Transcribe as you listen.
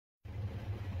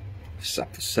What's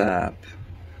up?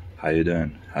 How you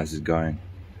doing? How's it going?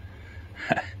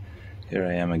 Here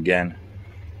I am again.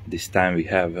 This time we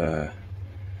have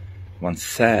one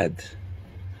sad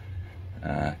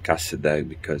cassette deck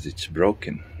because it's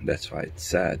broken. That's why it's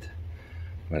sad.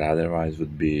 But otherwise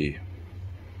would be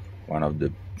one of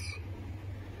the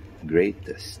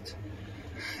greatest.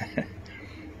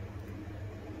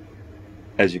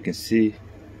 As you can see,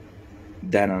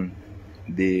 Denon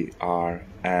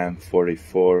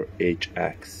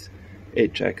DRM-44HX.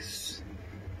 HX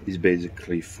is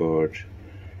basically for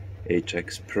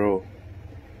HxPro,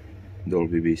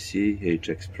 Dolby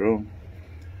HxPro.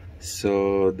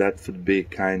 So that would be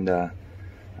kinda,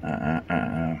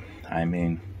 I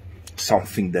mean,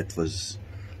 something that was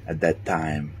at that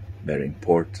time very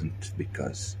important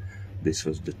because this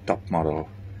was the top model.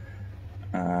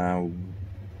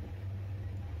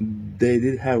 They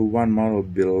did have one model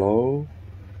below.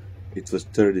 It was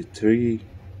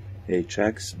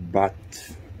 33HX, but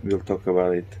we'll talk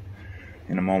about it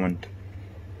in a moment.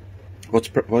 What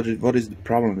is the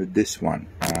problem with this one?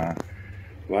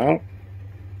 Well,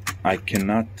 I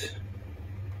cannot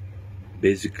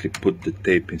basically put the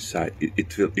tape inside.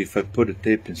 It will, if I put a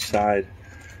tape inside,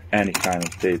 any kind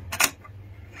of tape,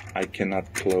 I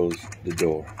cannot close the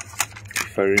door.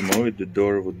 If I remove it, the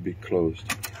door would be closed.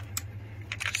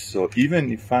 So even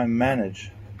if I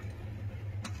manage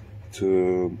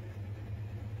to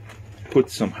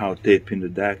put somehow tape in the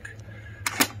deck,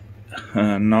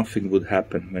 nothing would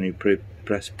happen. When you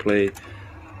press play,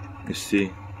 you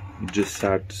see it just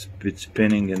starts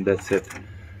spinning and that's it.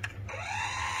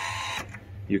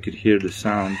 You could hear the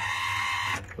sound,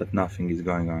 but nothing is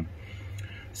going on.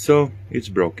 So it's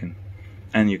broken,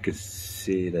 and you can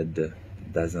see that it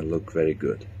doesn't look very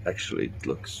good. Actually, it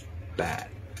looks bad.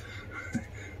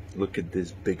 Look at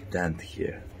this big dent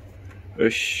here.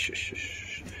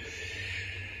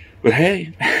 But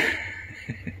hey,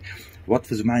 what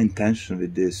was my intention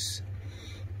with this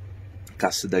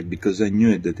cassette deck? Because I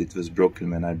knew that it was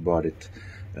broken when I bought it.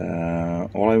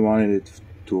 All I wanted it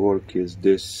to work is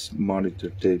this monitor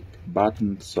tape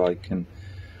button, so I can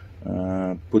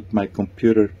put my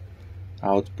computer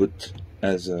output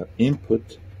as an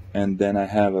input, and then I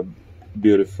have a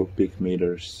beautiful peak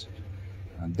meters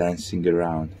dancing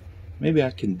around. Maybe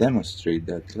I can demonstrate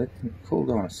that. Let me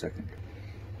hold on a second.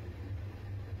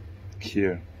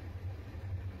 Here,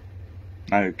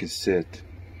 now you can see it.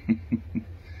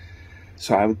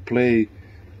 So I would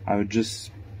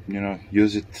just,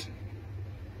 use it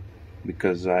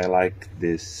because I like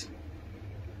this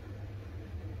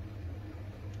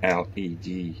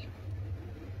LED.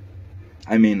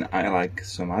 I mean, I like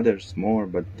some others more,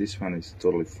 but this one is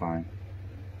totally fine.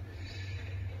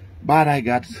 But I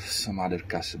got some other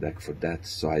cassette deck for that,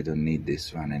 so I don't need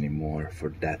this one anymore for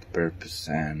that purpose.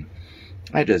 And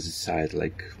I just decided,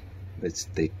 like, let's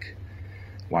take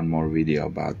one more video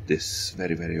about this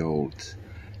very, very old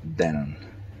Denon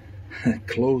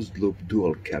closed loop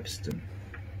dual capstan,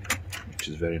 which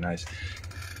is very nice.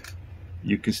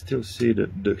 You can still see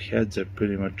that the heads are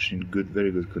pretty much in very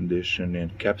good condition,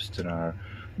 and capstan are,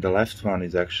 the left one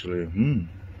is actually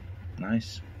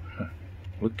nice.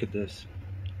 Look at this.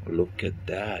 Look at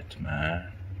that,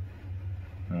 man.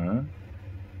 Huh?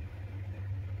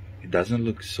 It doesn't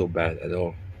look so bad at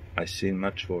all. I've seen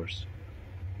much worse.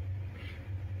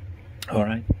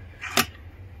 Alright.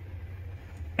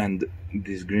 And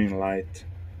this green light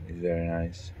is very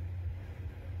nice.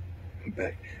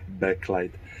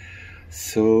 Backlight.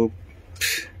 So,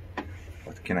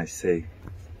 what can I say?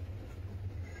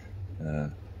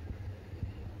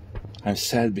 I'm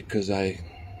sad because it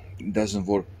doesn't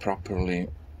work properly.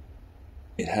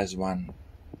 It has one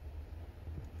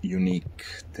unique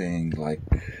thing,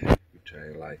 which I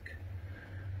like.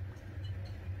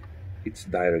 It's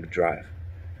direct drive.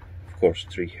 Of course,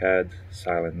 3-head,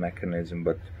 silent mechanism,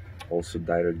 but also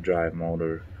direct drive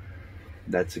motor.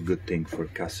 That's a good thing for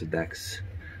cassette decks.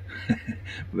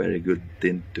 Very good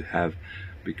thing to have,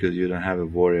 because you don't have to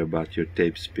worry about your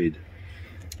tape speed.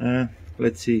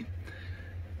 Let's see.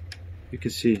 You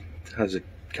can see it has a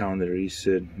counter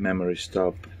reset, memory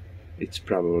stop. It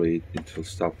will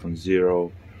stop on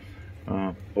 0.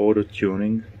 Auto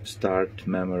tuning, start,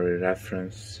 memory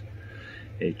reference,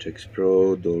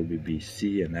 HxPro, Dolby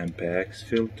BC and MPX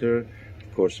filter,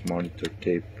 of course monitor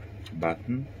tape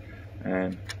button,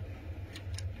 and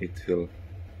it will of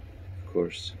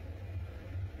course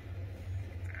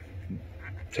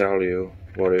tell you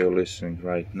what you're listening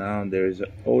right now. There is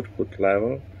an output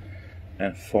level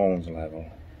and phones level.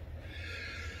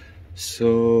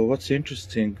 So what's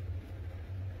interesting,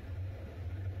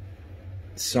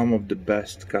 some of the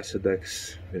best cassette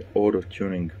decks with auto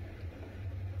tuning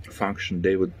function,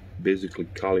 they would basically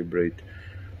calibrate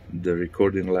the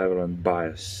recording level and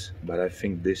bias, but I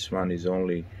think this one is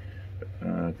only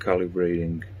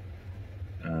calibrating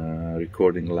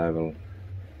recording level.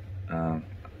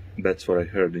 That's what I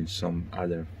heard in some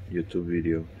other YouTube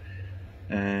video.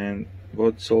 And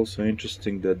what's also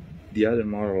interesting, that the other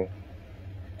model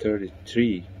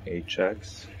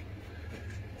 33HX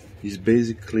is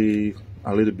basically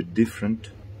a little bit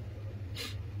different.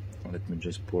 Let me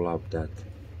just pull up that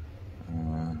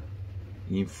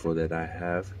info that I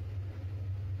have.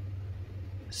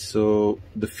 So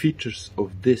the features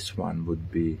of this one would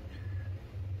be,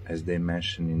 as they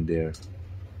mention in their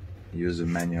user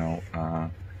manual,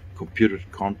 computer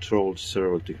controlled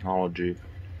servo technology,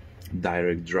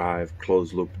 direct drive,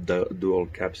 closed loop, dual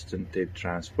capstan tape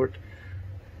transport.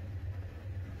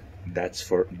 That's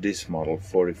for this model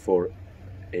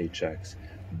 44HX,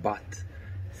 but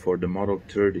for the model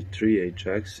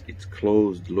 33HX it's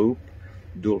closed loop,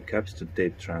 dual capstan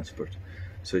tape transport,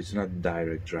 so it's not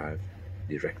direct drive.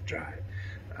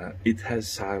 It has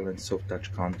silent soft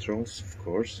touch controls, of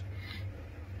course,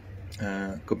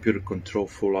 computer control,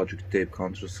 full logic tape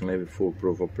controls, enable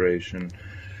foolproof operation.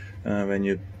 When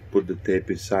you put the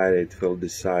tape inside, it will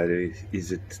decide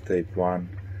is it tape 1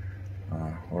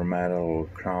 or metal or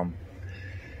chrome.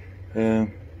 3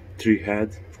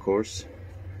 head, of course,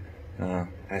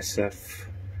 SF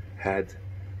head,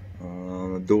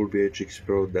 Dolby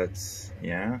HxPro, that's,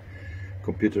 yeah,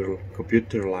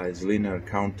 computerized linear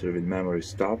counter with memory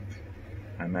stop,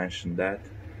 I mentioned that.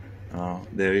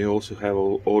 They also have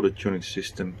auto tuning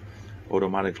system,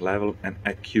 automatic level and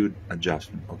acute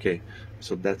adjustment. Okay,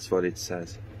 so that's what it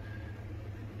says.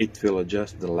 It will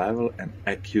adjust the level and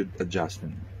acute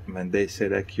adjustment. When they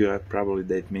said acute, probably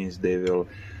that means they will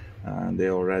they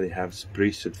already have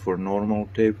preset for normal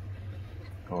tape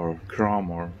or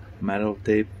chrome or metal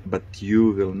tape, but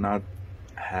you will not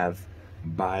have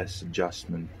bias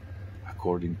adjustment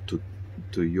according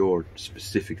to your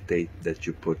specific tape that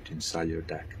you put inside your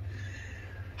deck.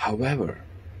 However,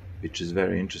 which is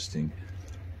very interesting,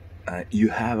 you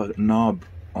have a knob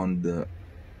on the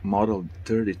model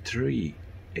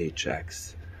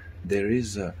 33HX. There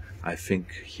is a, I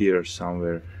think here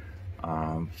somewhere,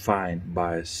 fine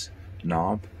bias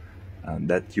knob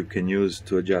that you can use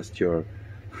to adjust your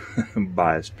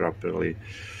bias properly.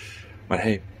 But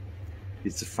hey,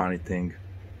 it's a funny thing.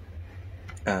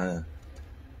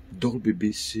 Dolby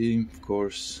BC, of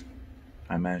course,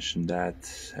 I mentioned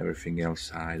that. Everything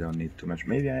else I don't need to mention.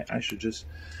 Maybe I should just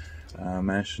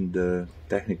mention the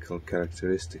technical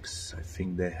characteristics. I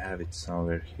think they have it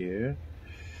somewhere here.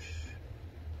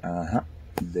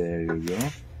 There you go.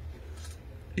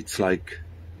 It's like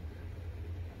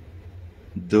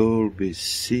Dolby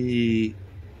C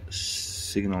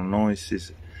signal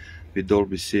noises with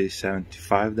Dolby C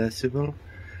 75 decibel.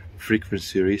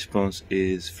 Frequency response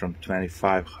is from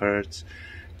 25 Hz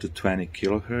to 20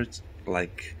 kHz,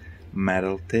 like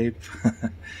metal tape,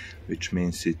 which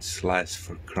means it's less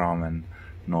for chrome and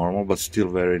normal, but still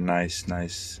very nice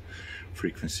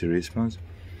frequency response.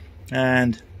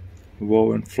 And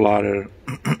wow and flutter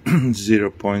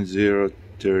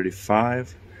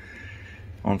 0.035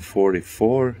 on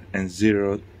 44 and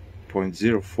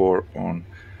 0.04 on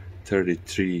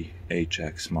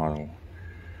 33HX model.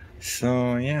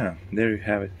 So yeah, there you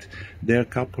have it. There are a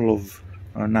couple of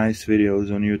nice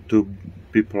videos on YouTube.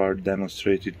 People are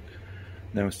demonstrating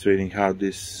how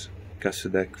this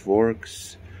cassette deck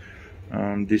works.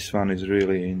 This one is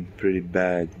really in pretty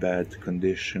bad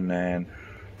condition, and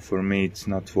for me it's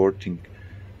not worth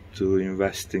to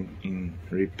investing in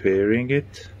repairing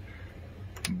it.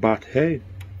 But hey,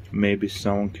 maybe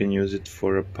someone can use it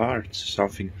for a part,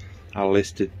 something. I'll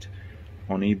list it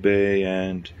on eBay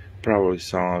and probably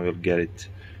someone will get it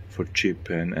for cheap,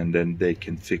 and then they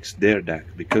can fix their deck,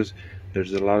 because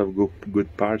there's a lot of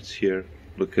good parts here.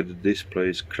 Look at the display,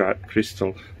 it's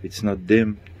crystal, it's not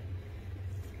dim,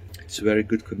 it's very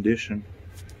good condition.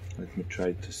 Let me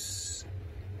try to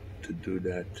do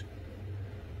that.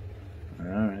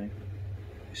 Alright,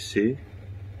 you see,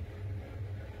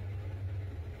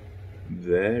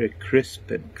 very crisp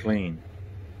and clean.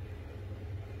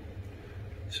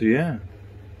 So yeah,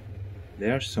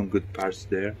 there are some good parts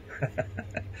there.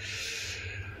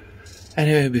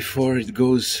 Anyway, before it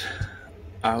goes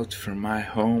out from my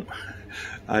home,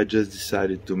 I just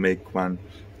decided to make one,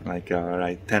 like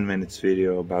a 10 minutes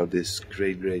video about this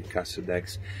great cassette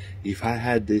decks. If I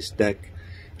had this deck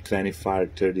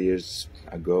 25-30 years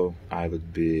ago, I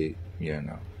would be, you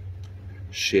know,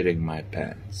 shitting my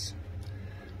pants.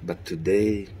 But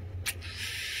today,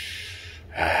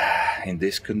 in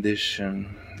this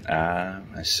condition,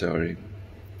 I'm sorry.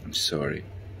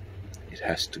 it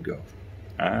has to go.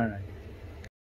 All right.